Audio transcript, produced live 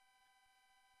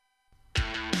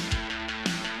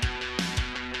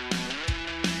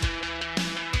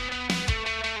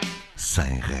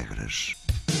sem regras.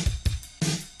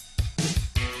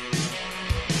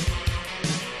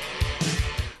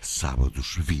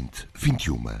 Sábados 20,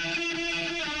 21.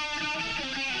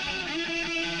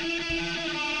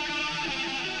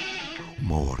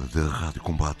 Uma hora de rádio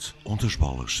combate onde as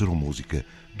bolas serão música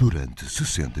durante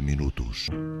 60 minutos.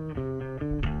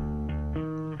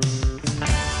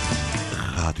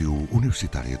 Rádio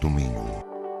Universitária do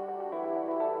Minho.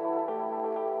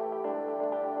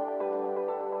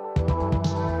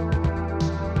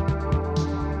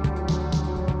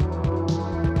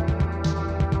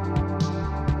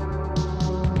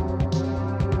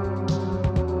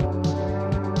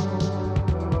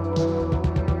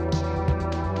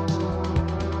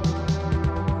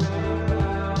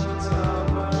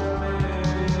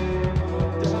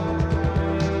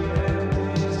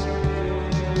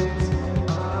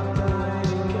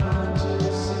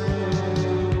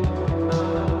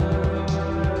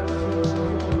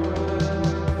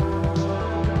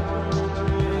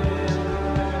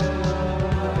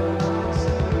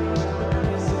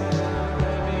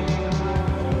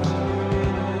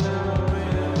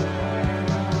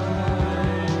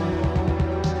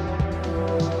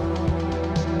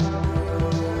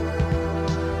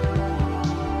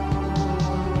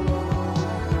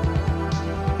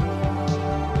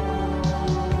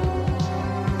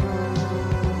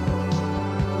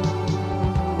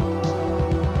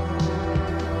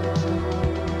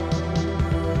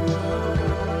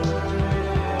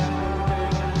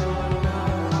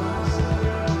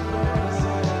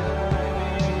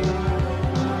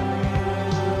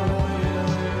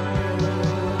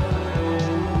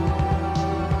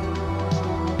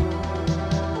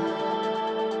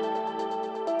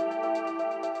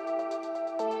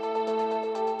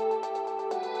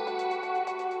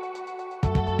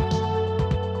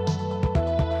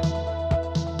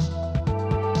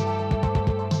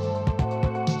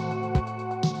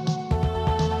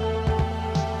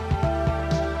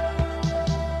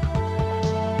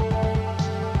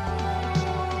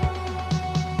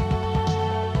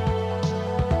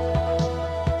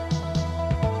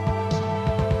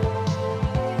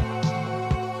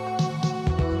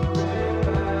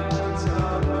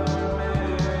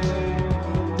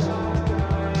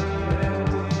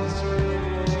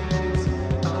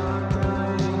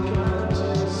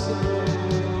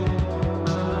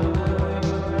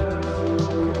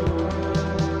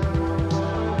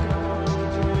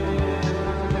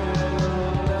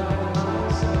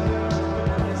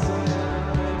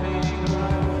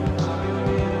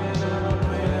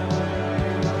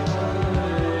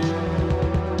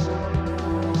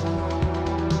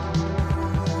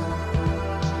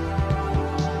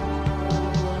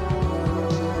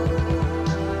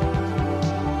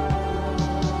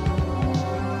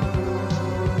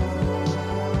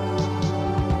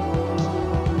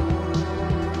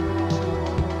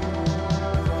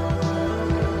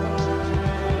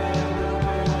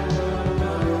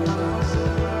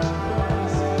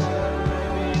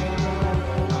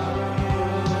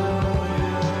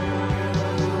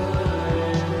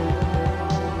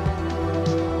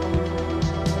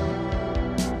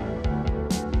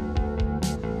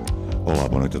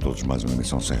 A todos, mais uma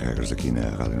emissão sem regras aqui na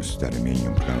Rádio Universitária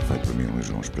Minho, um programa feito por mim, Luís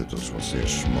João, para todos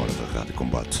vocês, uma hora da Rádio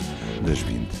Combate, das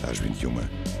 20 às 21.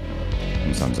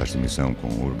 Começamos esta emissão com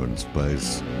Urban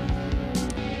Space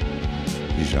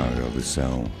e já a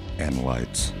audição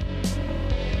NLIGHT.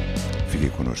 Fique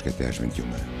connosco até às 21.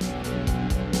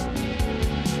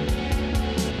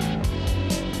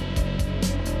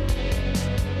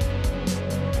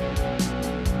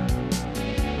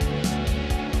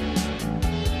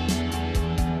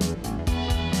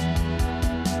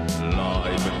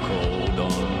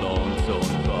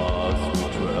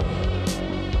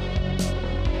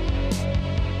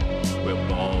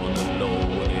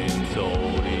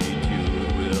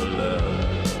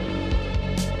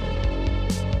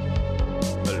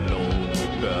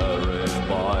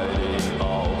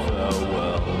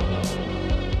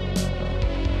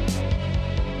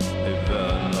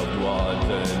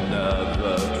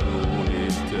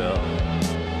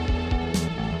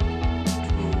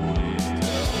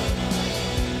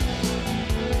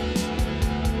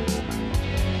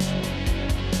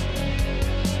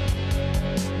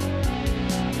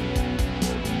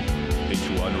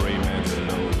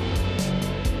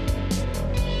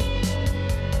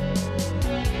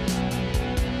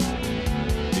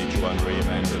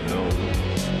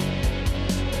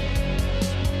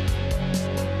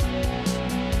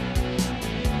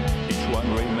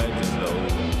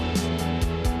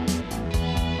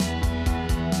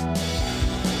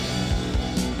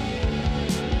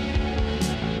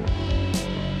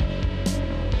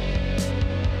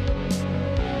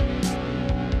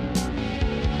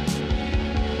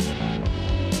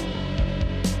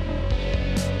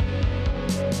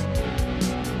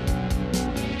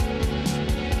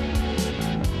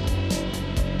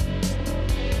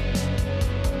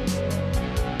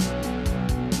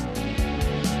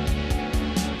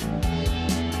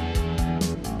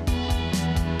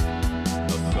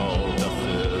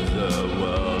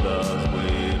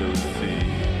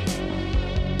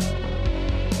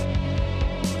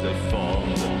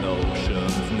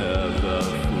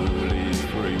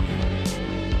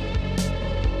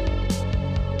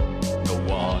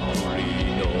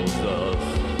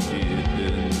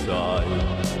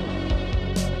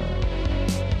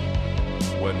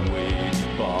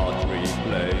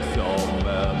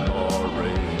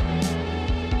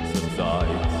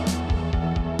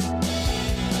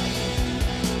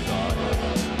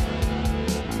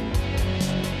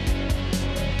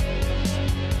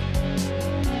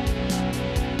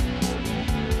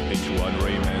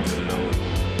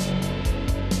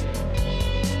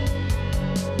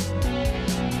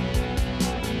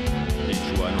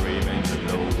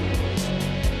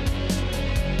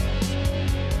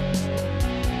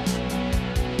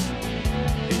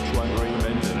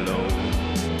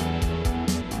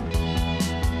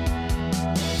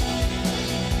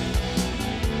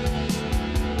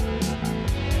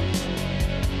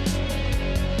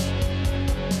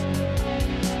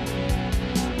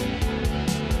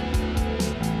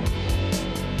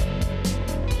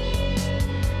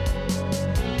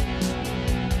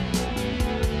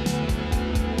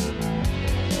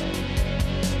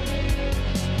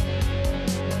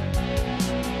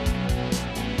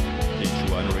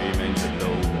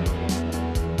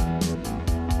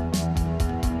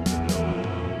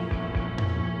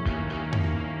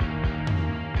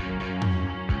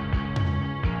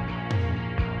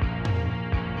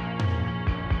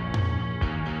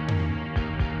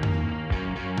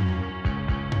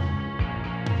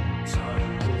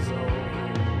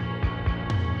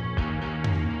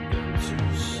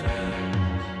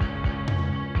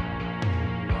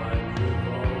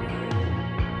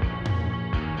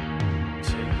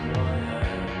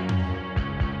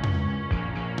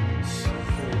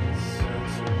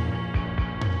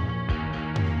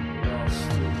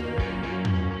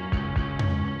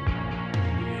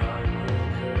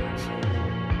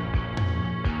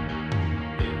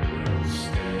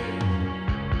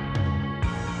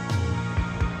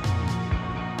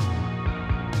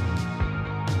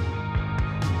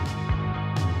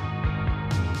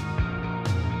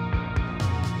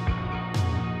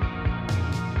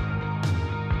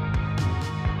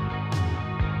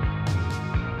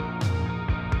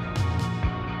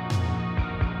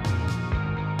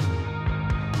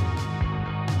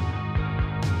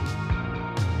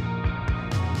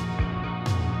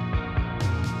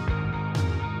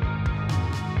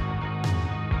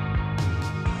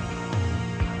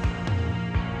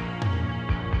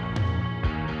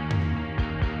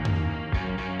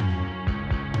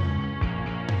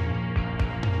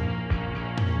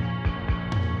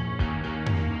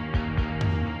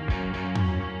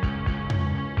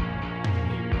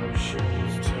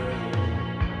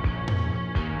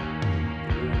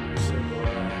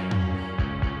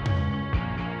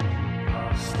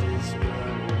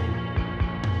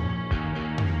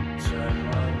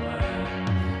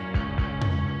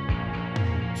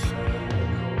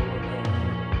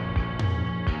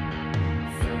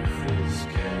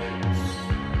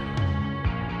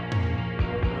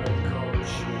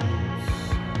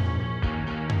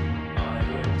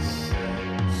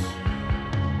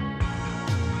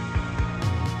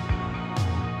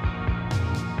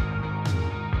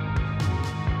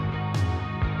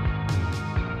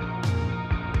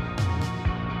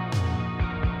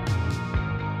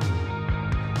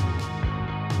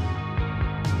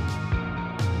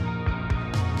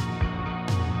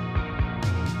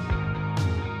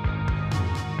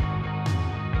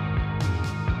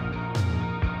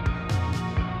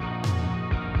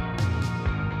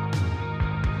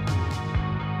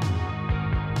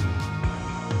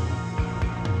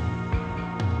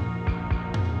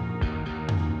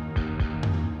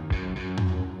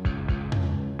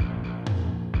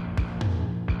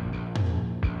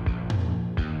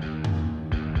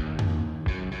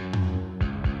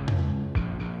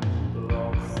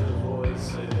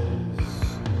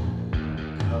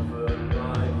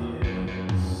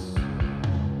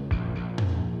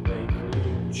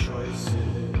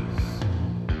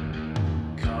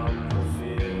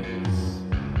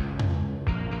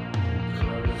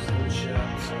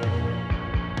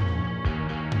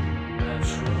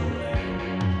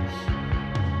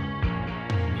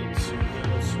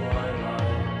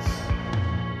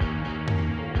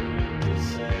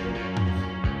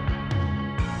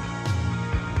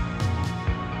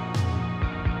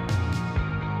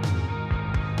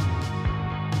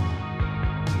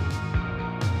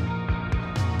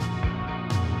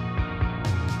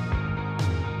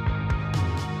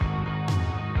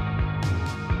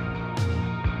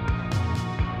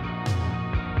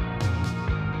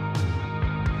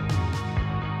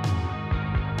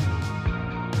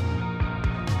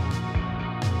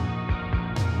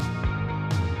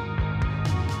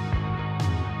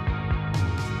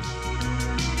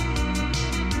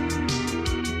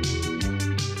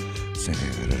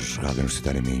 Rádio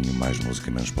Universitária Minho, mais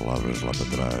música, menos palavras. Lá para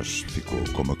trás ficou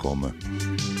Koma Koma,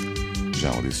 já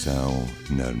a audição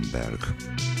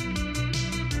NÜRNBERG.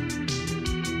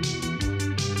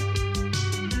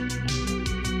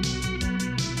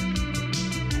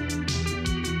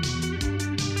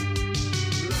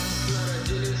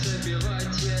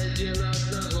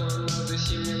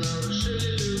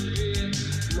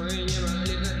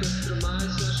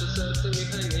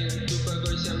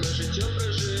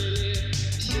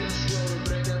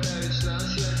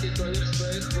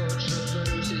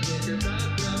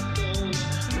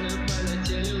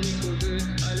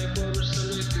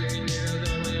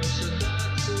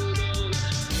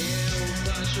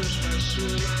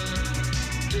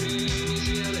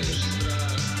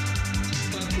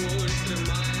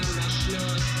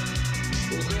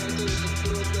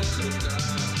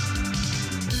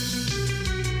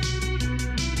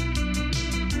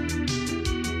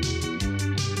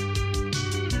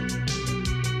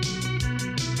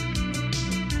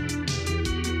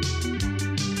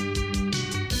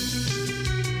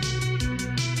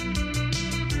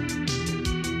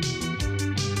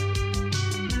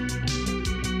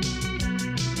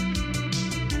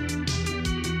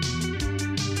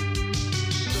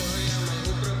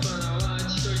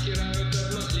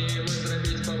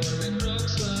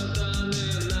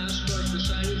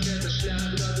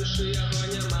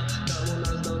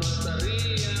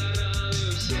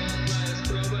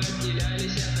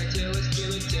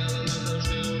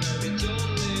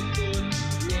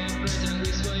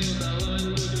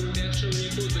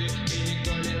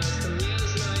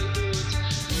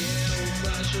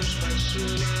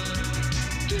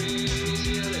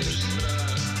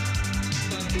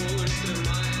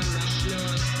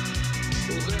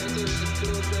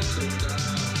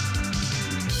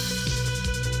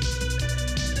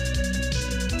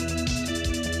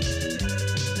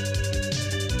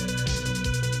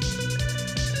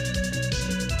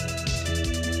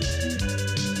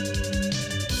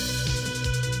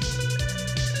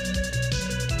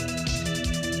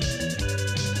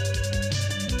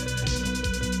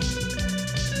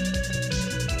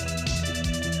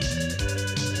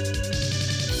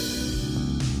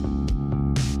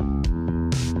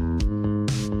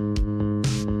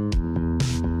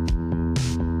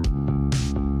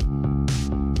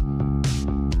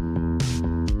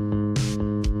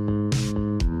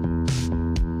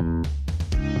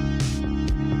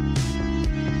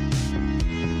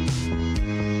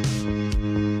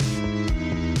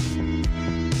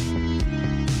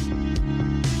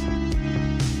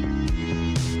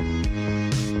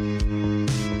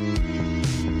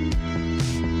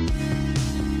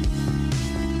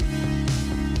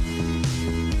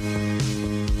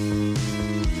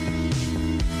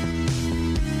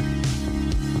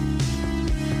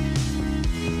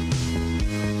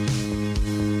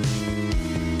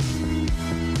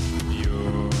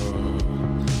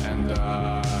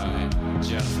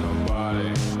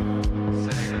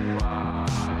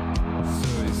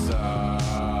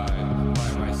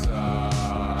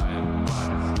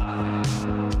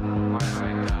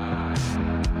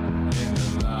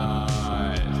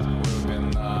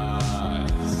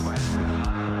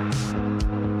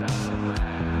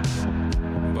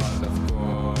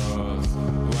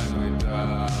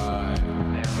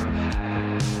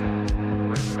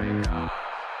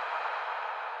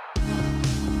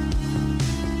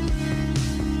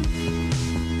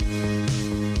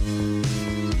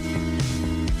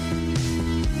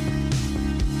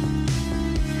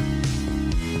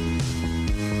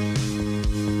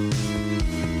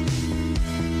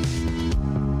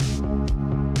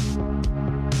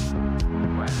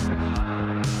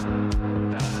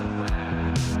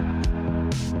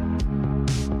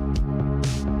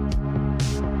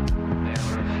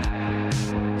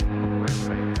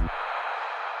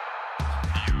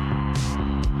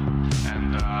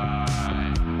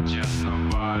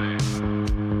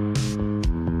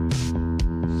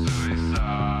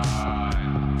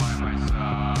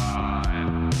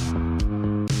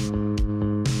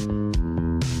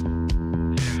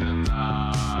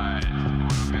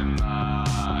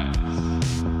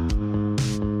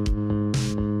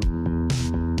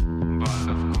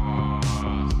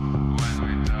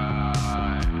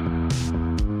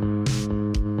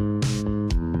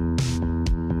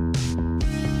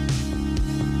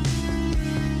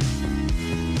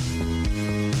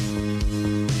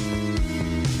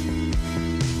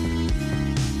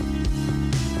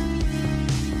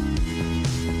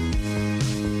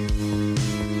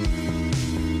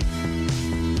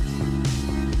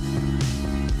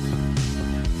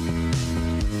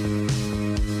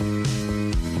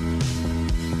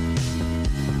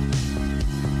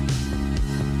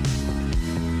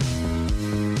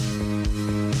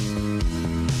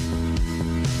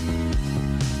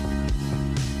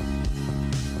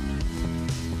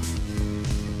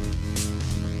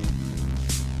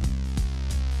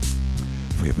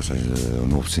 foi a passagem do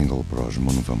novo single para os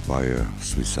MOONVAMPIRE,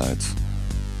 Suicide,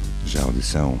 já a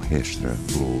audição extra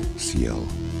BLEU CIEL.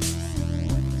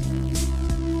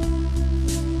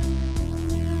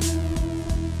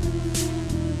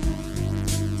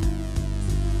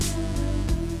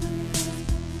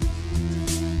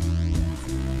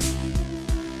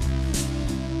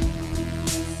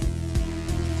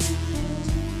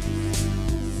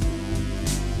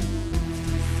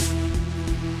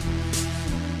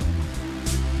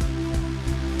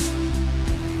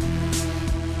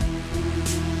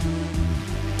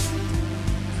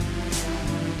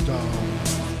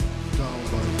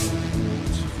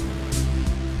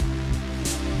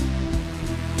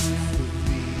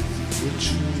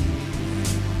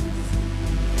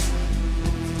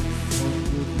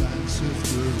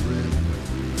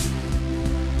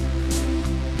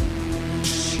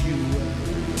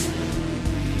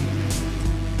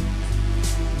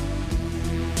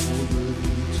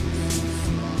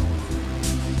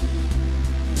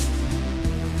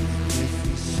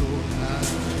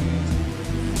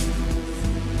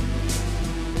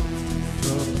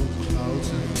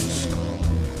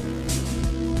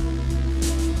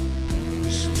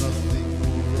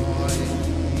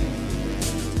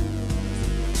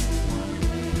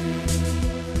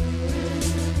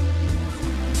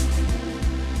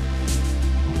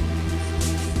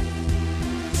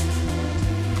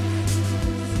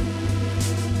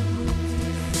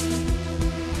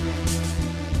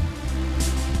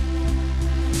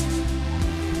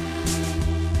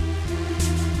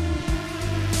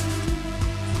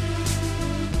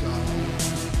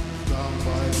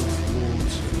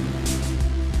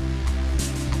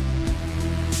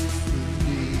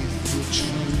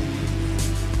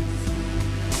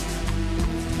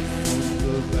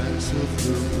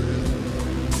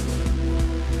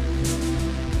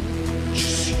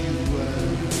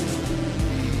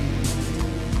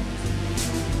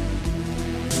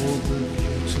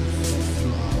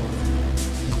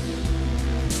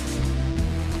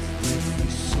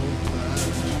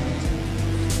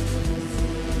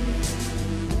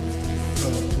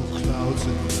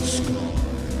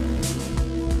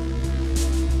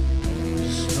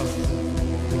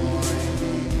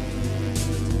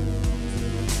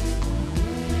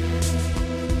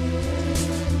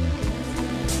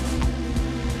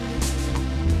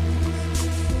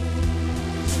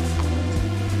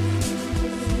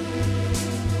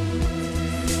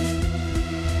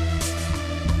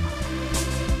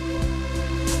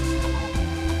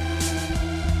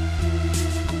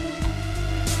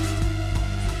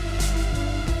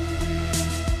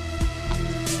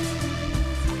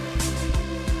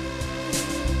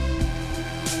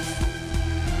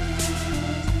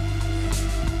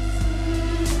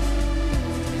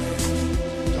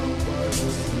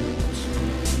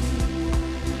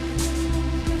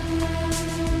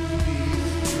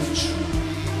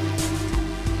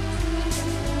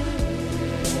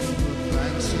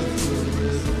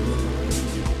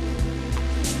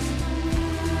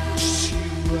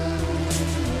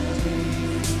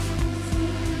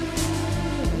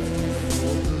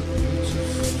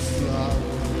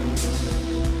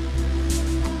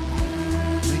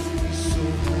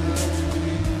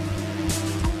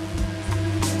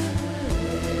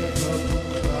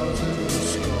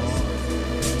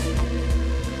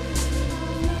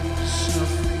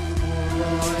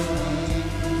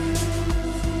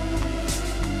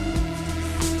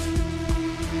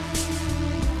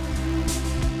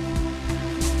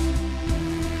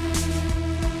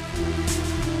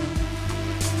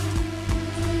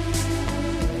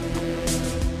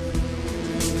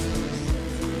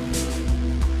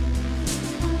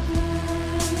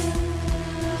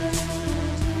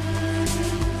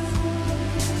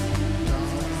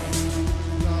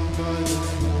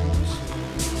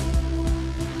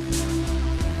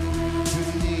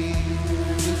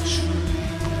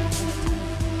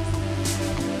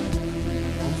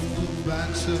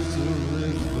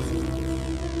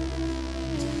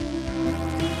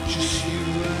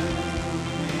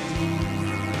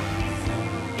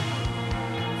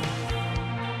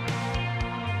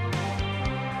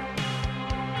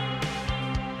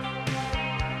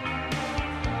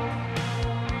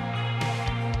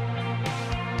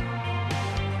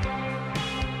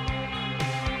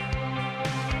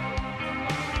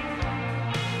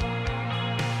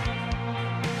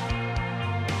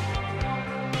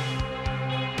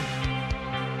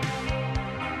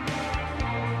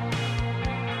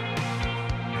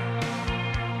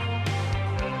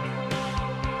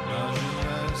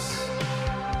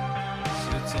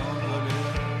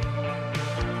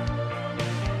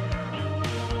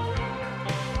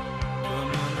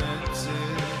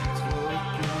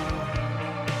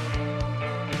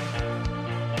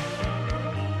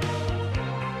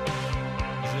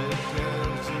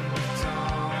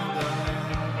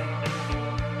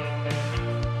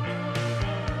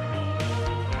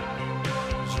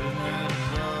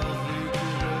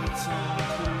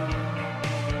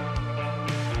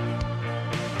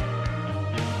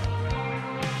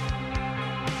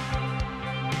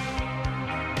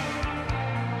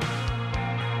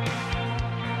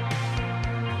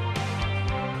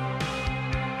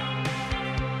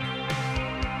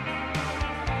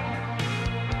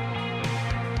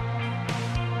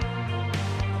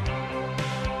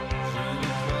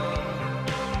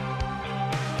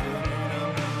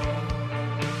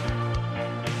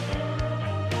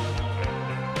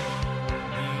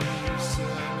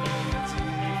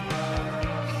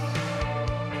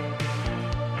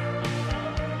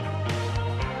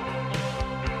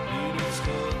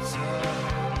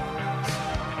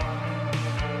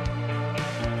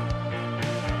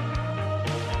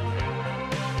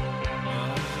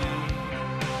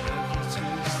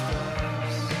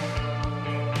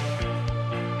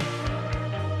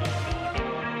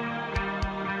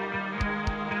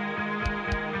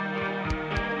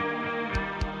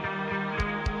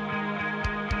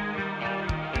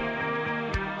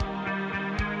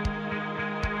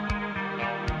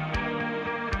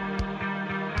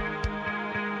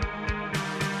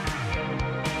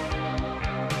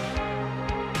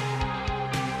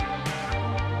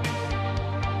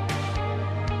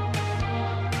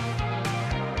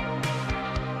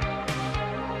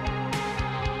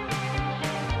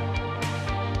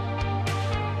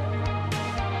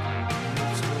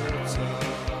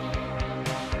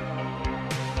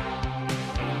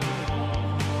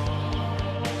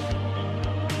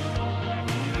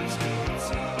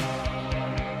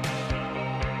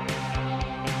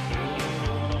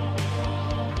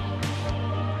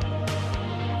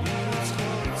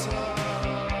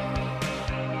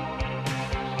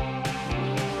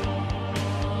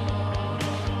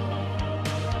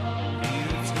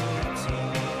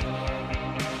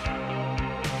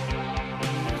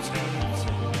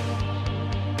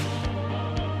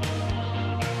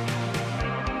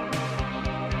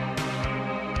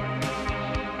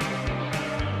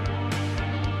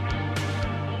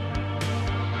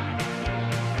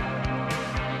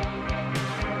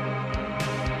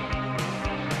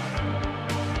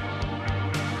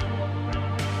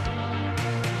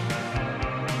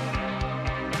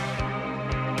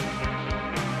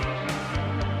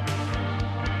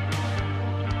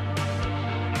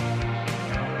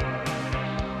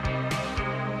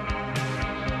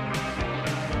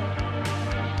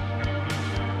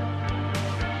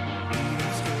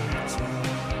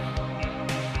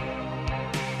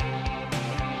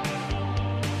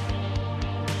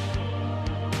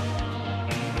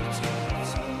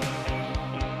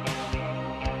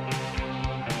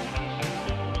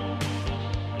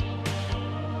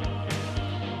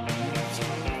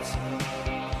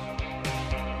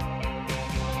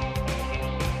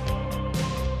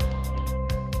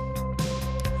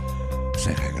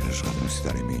 Sem regras, Rádio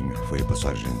Universitária Minho. Foi a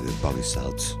passagem de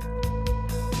PALISSADE.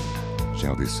 Já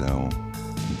a audição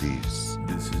diz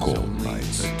Cold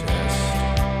Nights.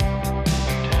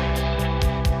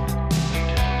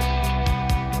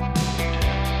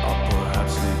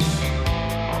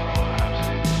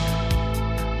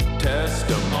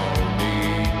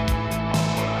 Testimony.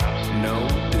 No,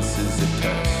 this is a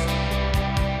test.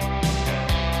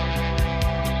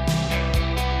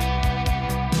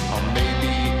 Or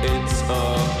maybe it's a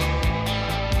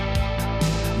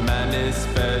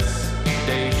manifestation.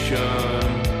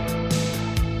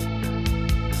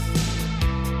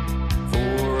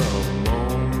 For a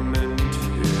moment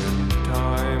in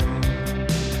time,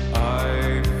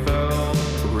 I felt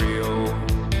real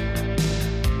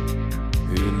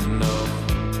enough.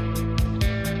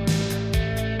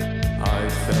 I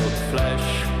felt flesh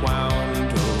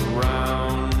wound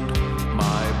around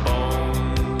my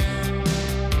bones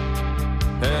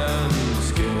and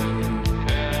skin,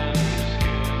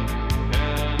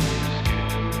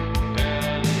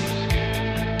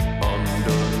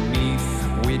 underneath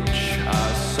which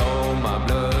I saw my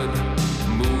blood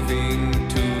moving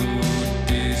to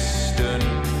distant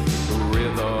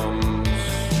rhythms.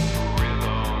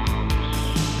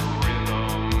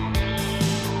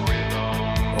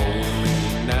 Only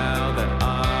now that I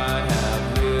have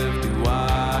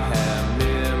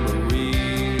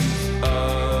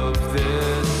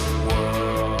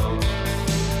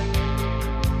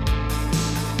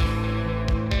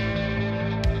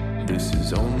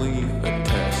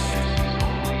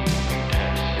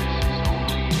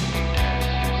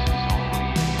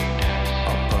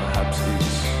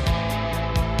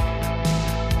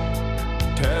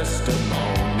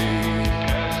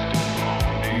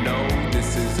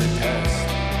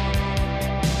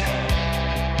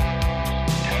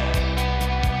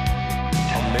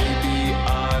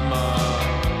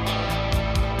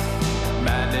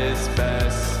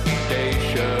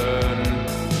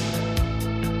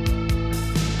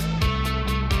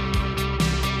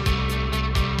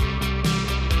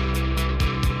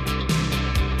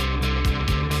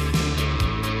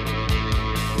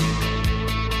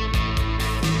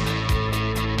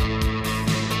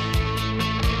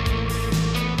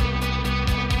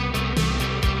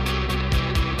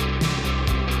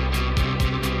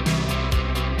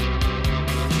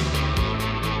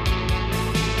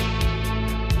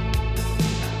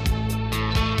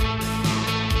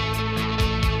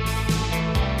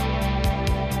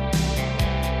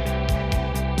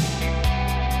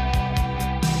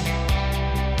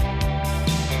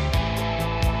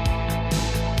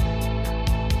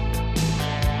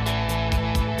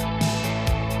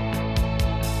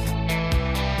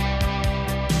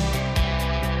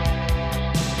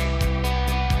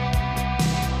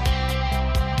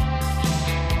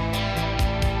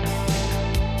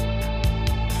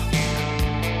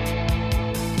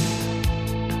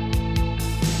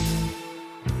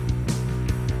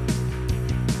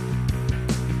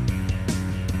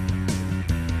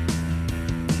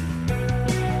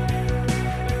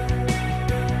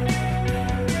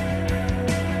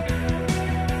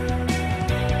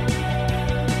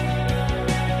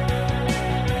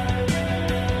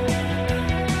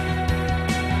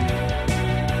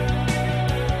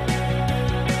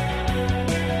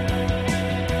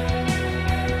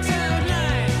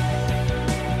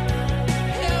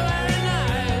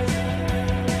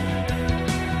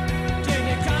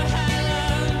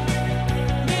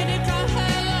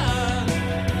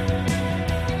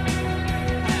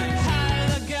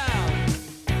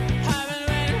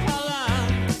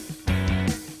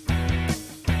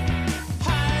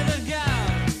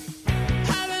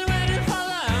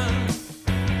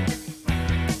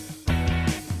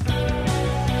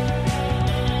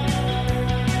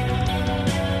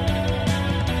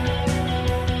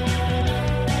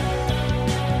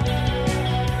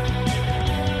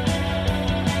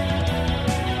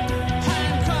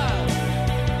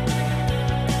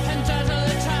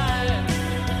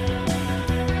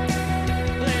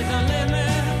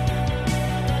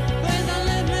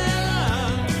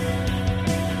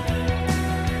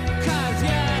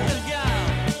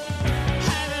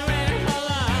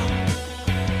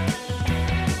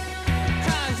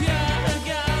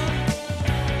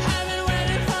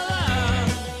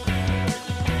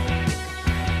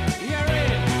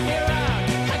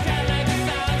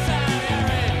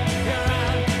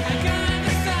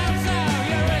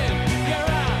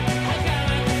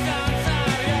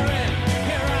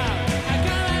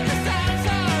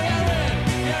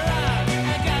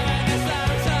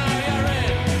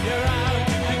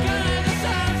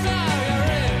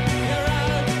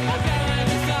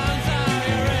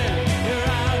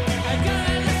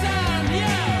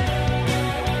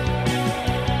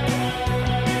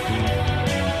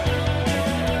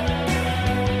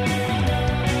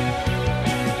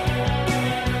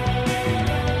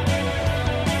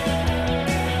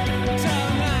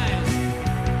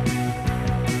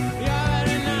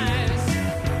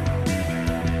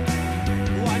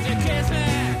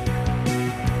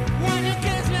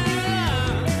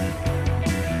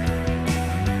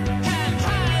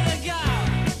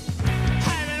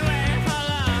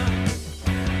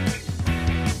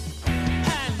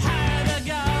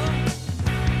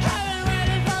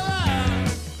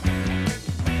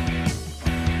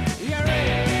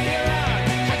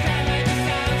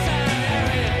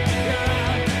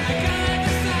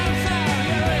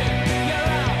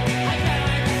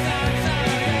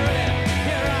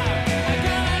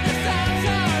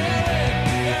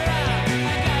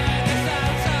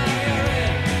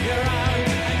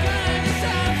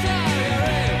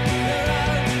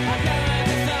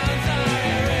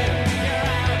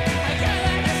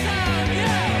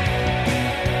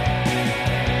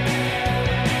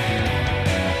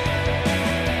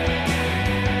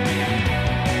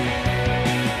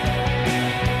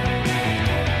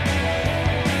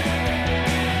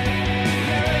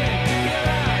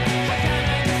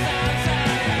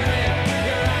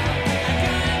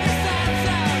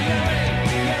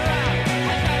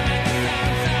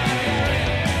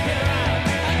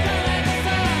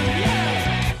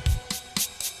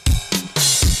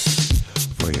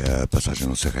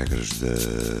não sei regras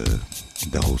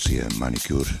da Rússia,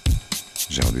 MANICURE,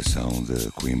 já audição de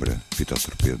Coimbra, Vitor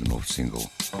Torpedo, novo single,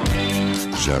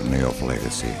 Journey of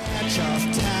Legacy.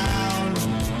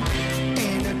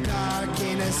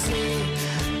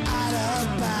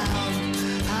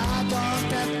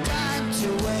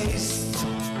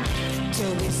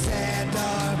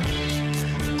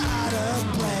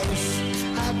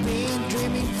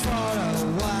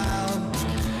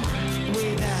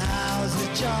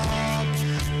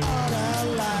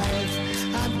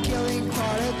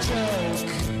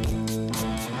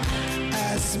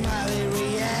 Smiley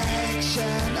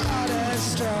reaction or a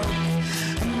stroke.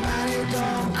 Money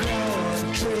don't grow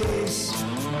on trees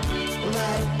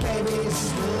like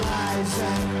babies' lies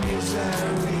and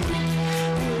misery.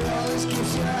 It always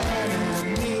keeps your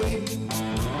enemy.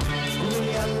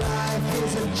 Real life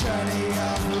is a journey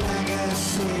of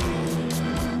legacy.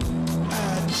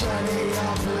 A journey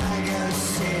of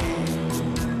legacy.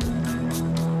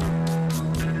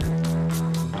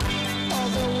 All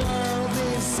the world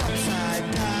is upside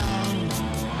down.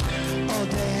 All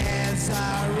the hands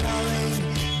are rolling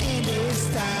in this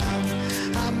town.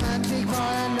 I'm hunting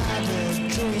for another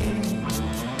dream.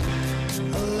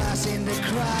 Lost in the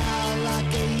crowd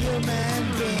like a human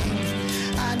being.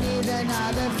 I need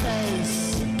another face.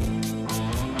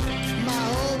 My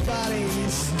whole body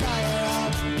is tired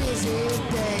of busy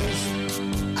days.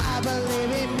 I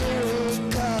believe in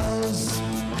miracles.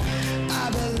 I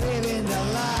believe in the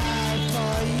life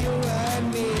for you and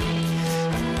me.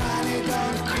 Money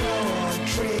don't grow on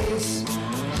trees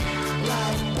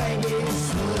like babies'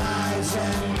 lies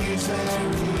and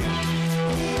misery.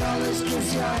 He always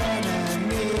keeps your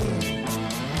enemy.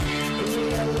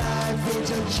 Real life is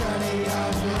a journey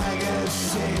of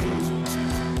legacy.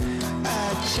 A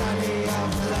journey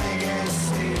of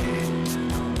legacy.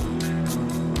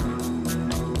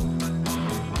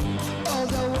 Oh,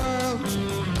 the world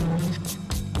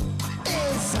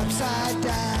is upside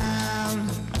down.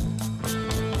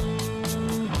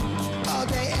 All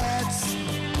the heads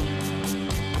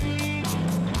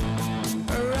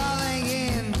rolling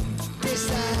in this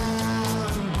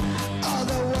town. All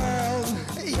the world,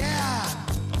 yeah,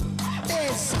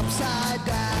 is upside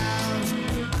down.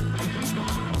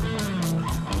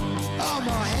 All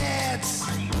more heads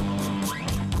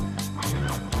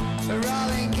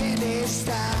rolling in this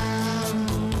town.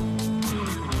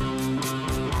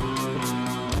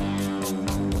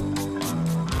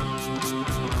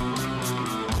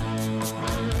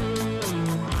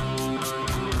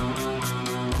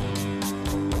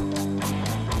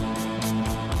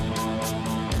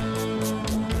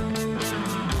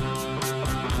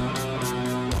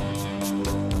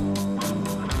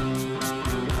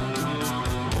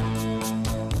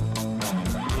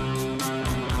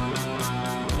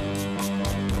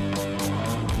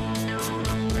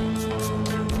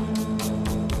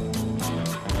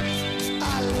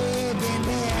 I live in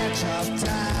the edge of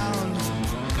town,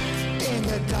 in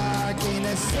the dark, in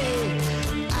the sea,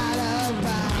 out of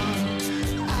bound.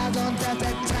 I don't have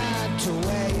the time to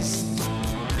waste,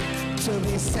 to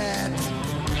be sad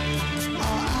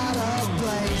or out of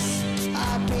place.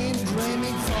 I've been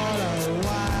dreaming for a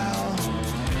while,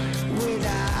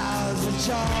 without a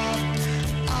job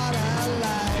or a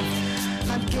life.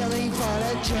 I'm killing for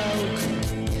a joke.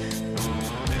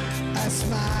 A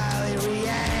smiley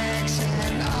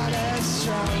reaction on a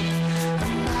stroke.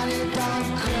 Money don't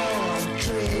grow on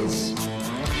trees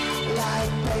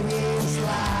like babies'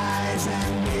 lies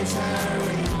and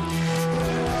misery.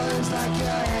 You're always like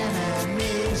your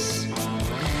enemies.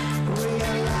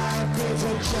 Real life is a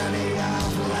journey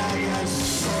of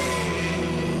legacy.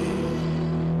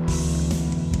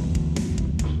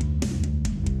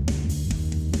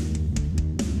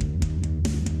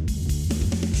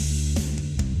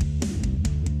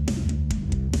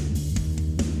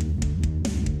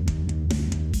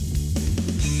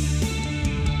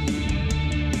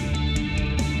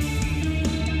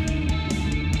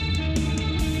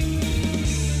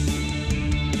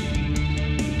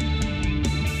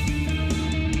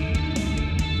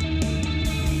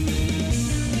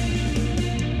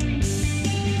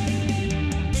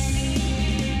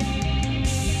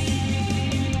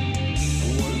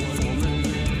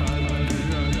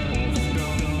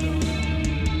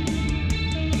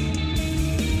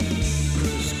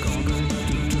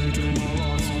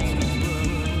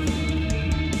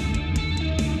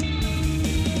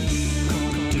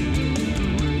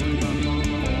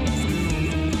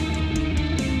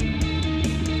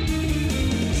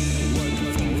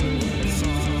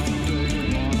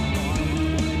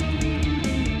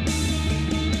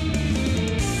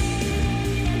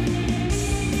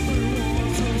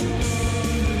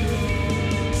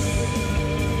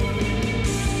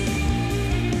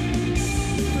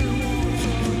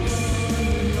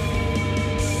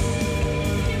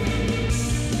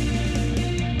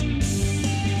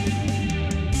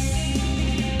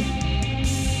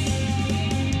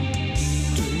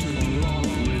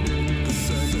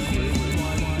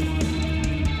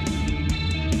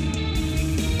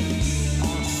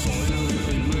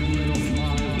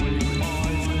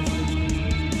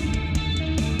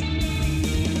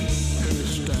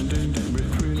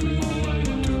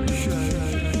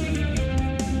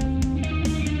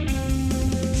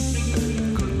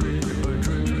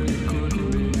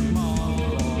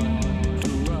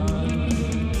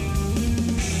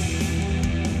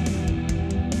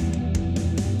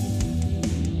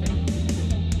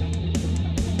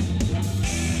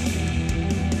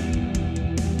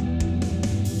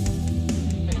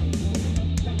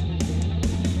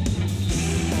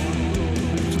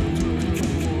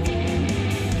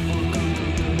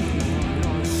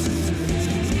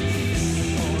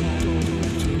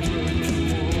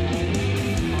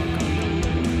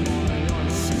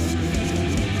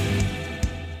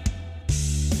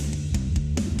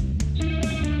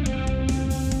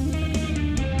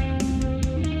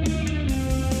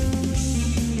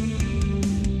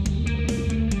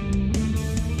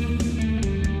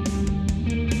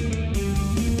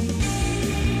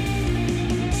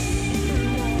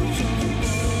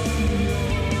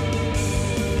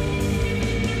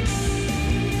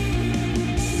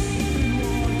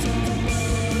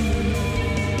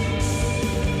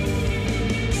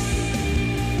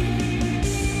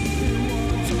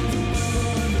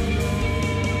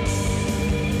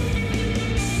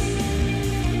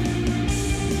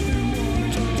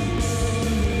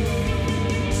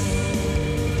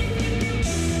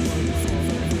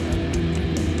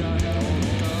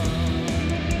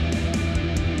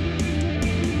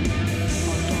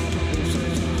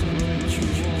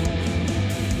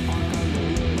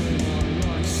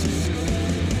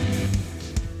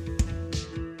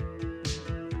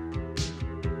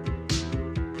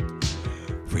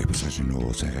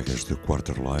 BLEU Sem Regras de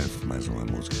Quarter Life, mais uma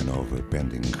música nova,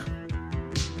 Pending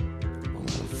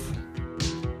Love.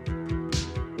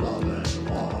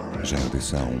 Já em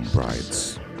edição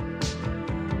Brides.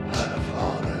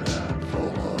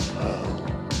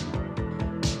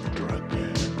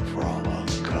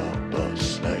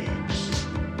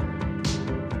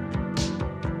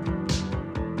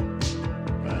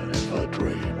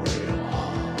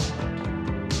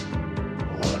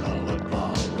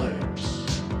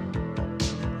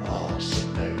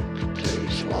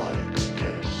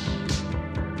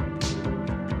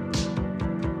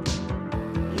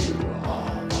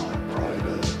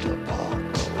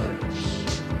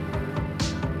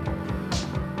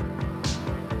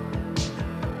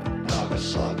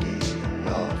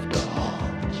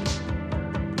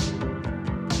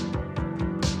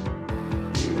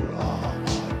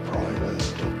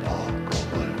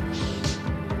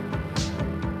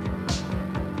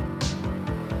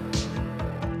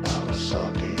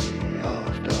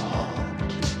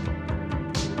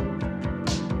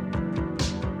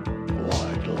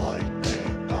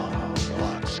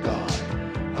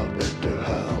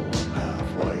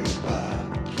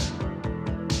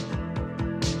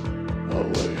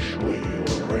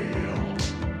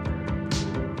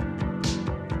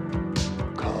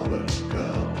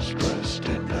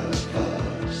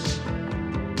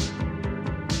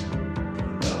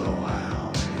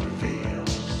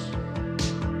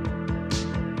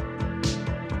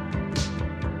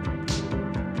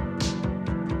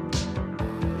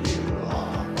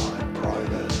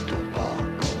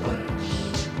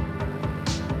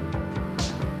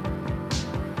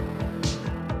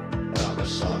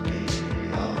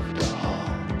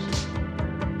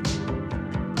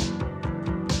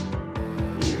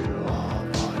 You are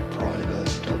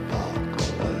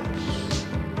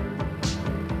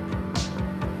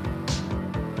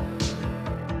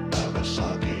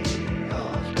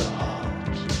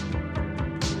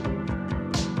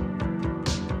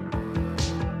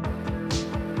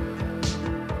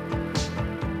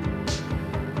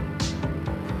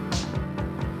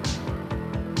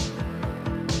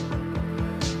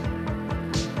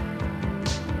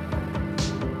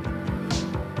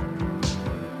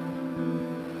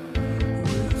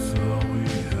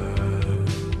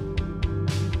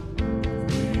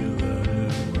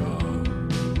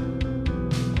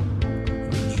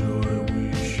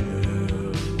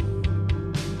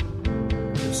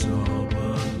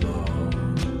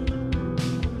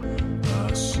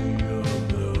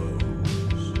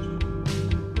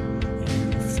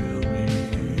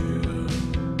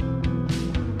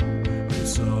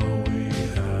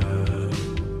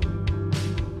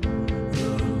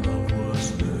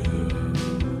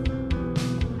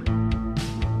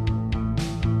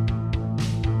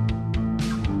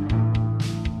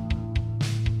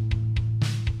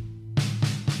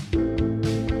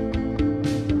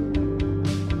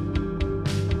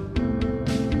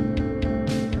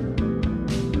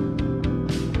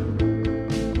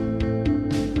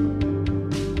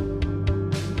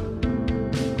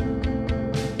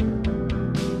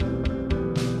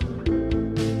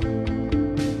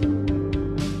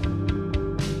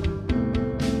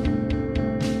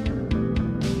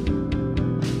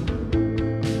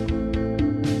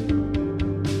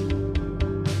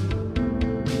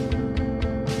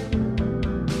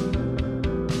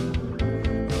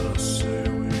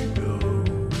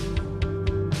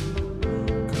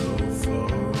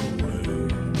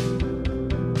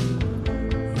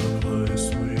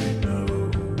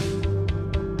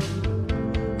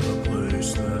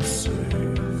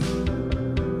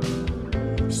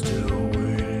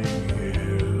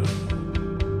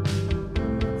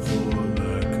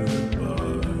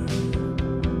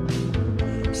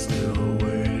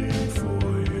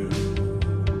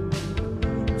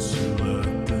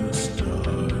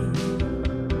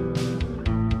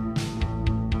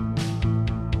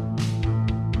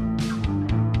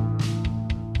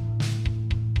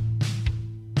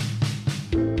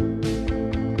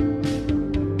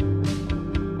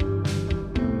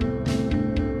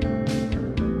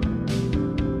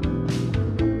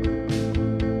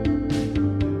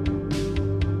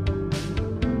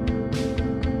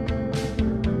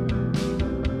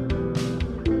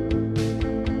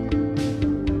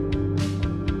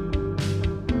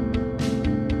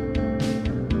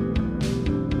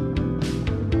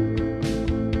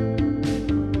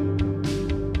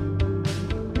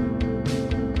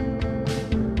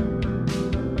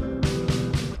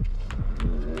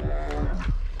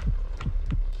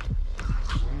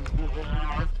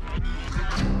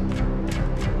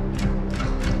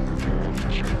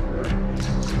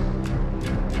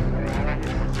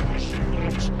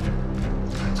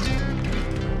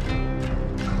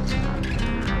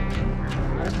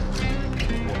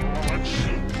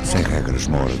Sem regras,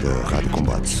 uma hora de rádio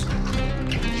combate.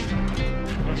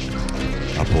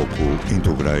 Há pouco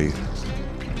integrei,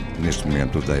 neste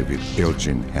momento, o David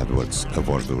Eugene Edwards, a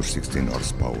voz dos 16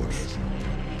 Horsepower.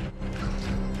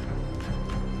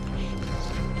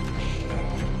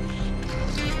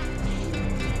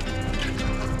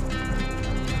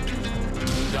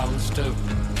 Downstep,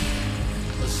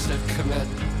 a set commit,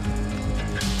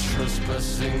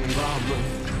 trespassing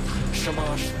Brahman,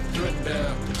 Shamash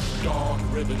threadbare, dog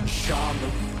ribbon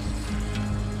shaman.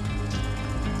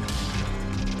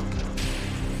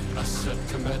 A set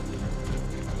commit.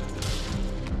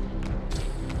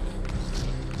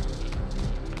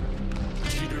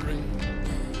 Teetering,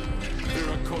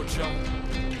 Viracocha,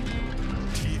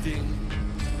 teething,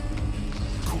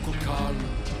 Kukulkan.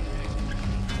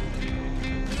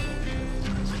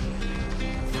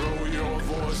 Throw your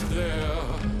voice there.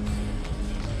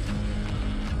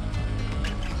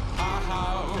 I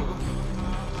have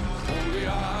only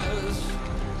eyes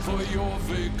for your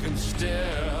vacant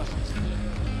stare.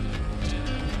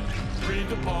 Read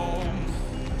the poem,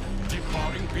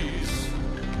 departing peace,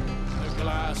 the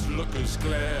glass looker's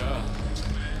glare.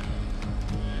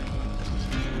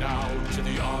 Now to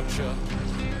the archer,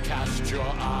 cast your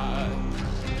eye,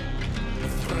 the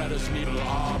threader's needle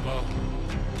arbor.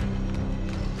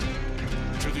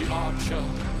 To the archer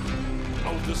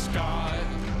of the sky,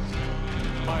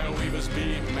 by a weaver's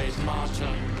beam made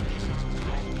martyr.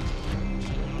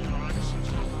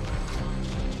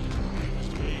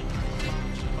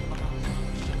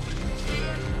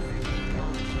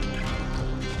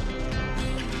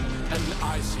 An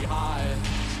icy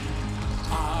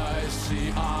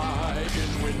eye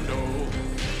in window,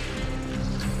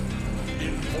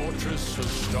 in fortress of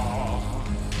star.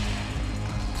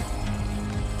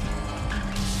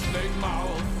 Snake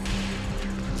mouth,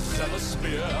 sell a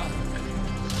spear,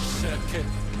 circuit,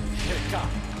 heka,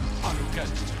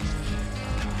 anuket.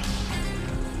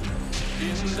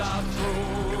 In that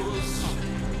throes,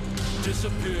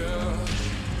 disappear.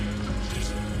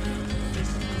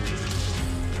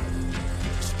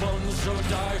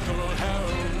 Sponzodiacal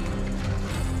helm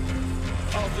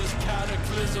of this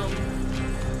cataclysm,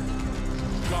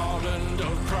 garland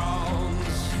of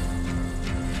crowns.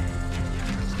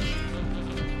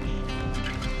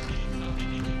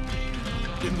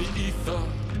 In the ether,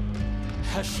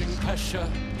 Heshing Pesha,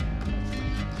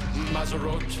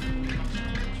 Mazarot,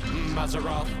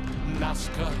 Mazarath,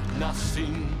 Nazca,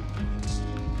 Nassim.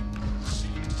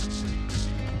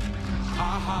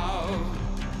 I have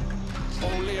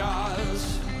only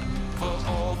eyes for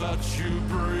all that you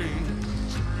bring.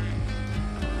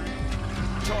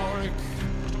 Toric,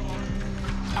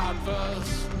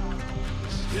 adverse,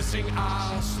 hissing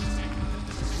ass,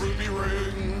 ruby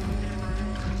ring.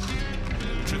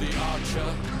 To the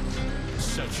archer,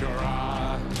 set your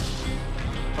eye,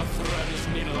 a thread is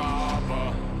needle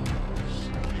arbor.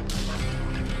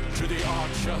 To the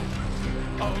archer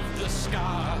of the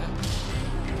sky,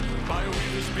 by a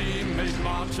weaver's beam made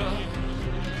martyr.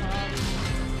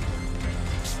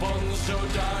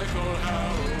 Sponzodiacal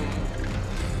helm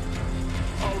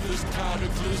of this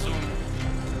cataclysm,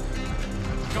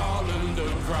 garland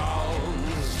of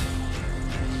crowns,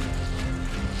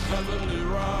 heavenly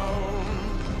round.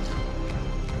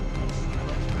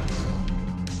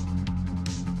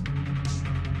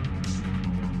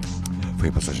 Foi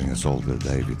a passagem a sol de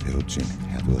David Eugene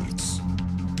Edwards.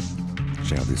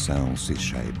 Já a audição Sea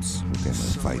Shapes, o tema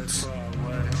Fights.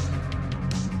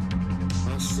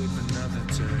 I'll sleep another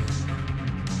day.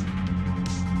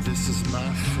 This is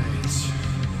my fate,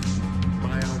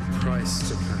 my own price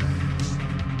to pay.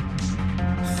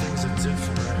 Things are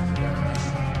different now,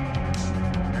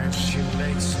 and she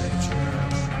makes me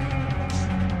drown.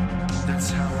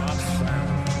 That's how I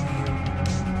found you.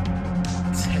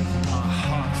 Take my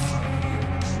heart from you.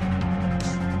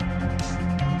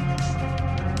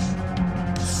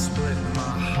 Split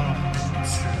my heart in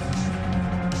two.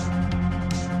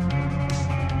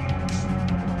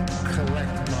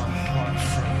 Collect my heart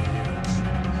from you.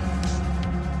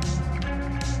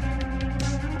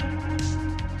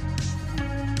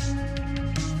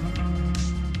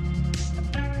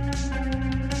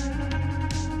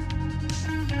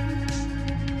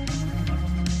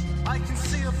 I can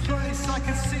see a place, I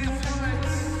can see a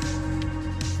place.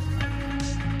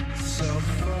 So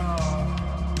far.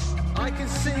 I can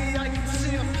see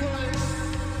a place.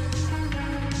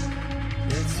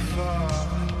 It's far.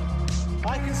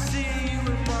 I can see you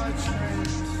in my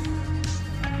dreams.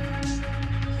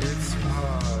 It's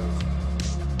hard.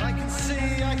 I can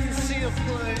see a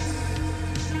place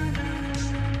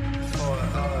for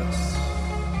us.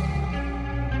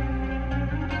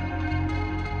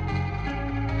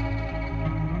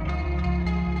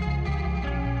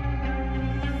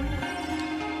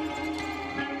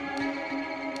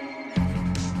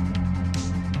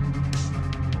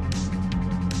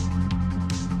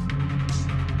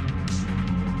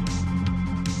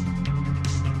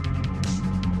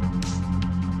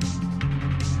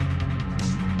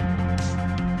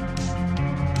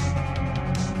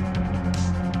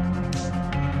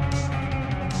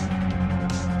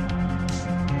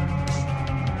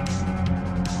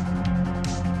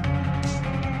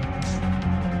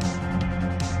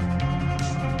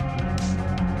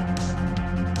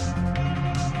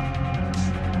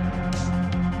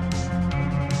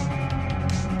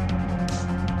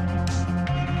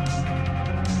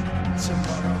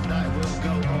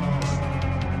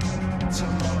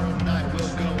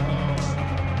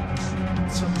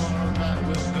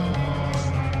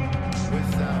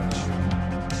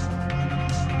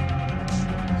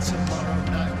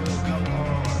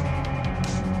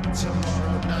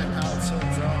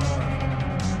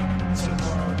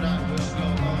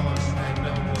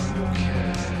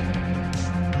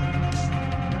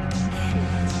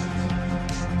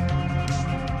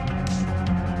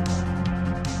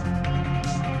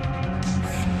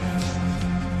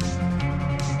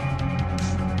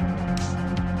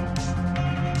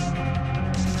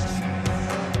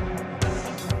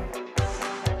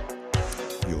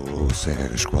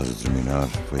 Regras quase a terminar,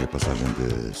 foi a passagem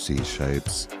de Sea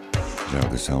Shapes, já a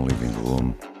audição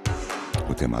Livinroom,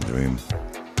 o tema Dream,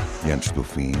 e antes do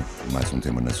fim, mais um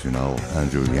tema nacional,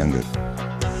 Andrew Jünger,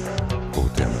 com o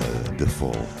tema The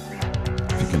Fall.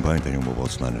 Fiquem bem, tenham uma boa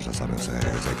semana, já sabem as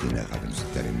regras aqui na Rádio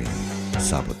Universitária Minho,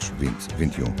 sábados 20,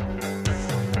 21. Um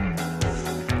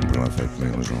programa feito por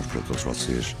mim, João, para todos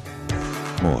vocês,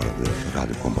 uma hora de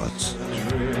Rádio Combate.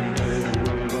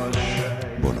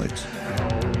 Boa noite.